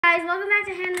Guys, welcome back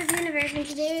to Hannah's Universe, and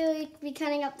today we'll be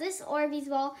cutting up this orbeez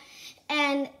ball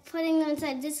and putting them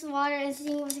inside this water and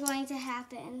seeing what's going to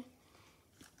happen.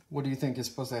 What do you think is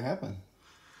supposed to happen?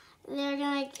 They're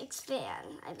gonna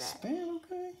expand, I bet. Expand,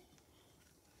 okay.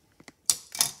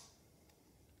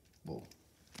 Whoa.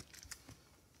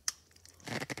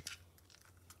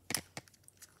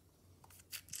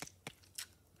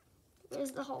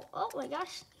 Where's the hole? Oh my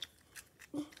gosh.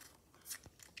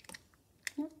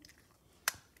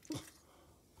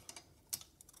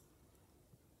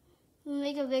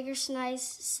 Make a bigger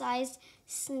sized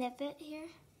snippet here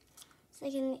so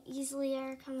they can easily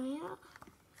air coming out.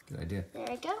 Good idea. There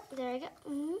we go. There we go.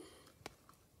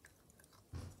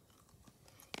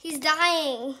 He's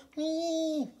dying.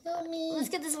 Help me. Let's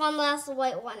get this one last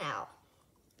white one out.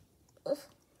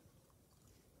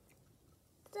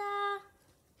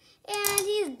 And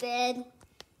he's dead.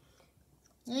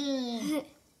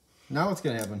 Now what's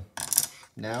gonna happen?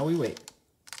 Now we wait.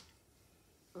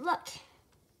 Look.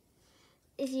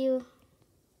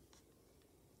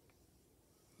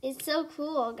 It's so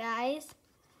cool, guys.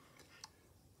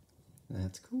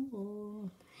 That's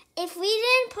cool. If we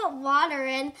didn't put water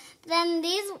in, then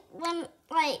these would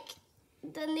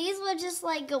just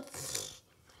go,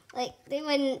 they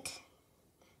wouldn't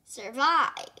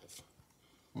survive.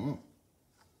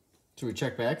 Should we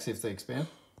check back, see if they expand?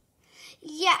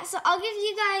 Yeah, so I'll give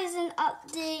you guys an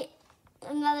update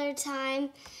another time.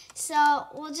 So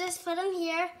we'll just put them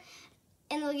here,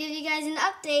 and we'll give you guys an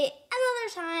update another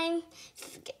time.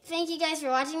 Thank you guys for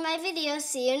watching my video.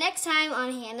 See you next time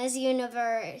on Hannah's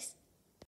Universe.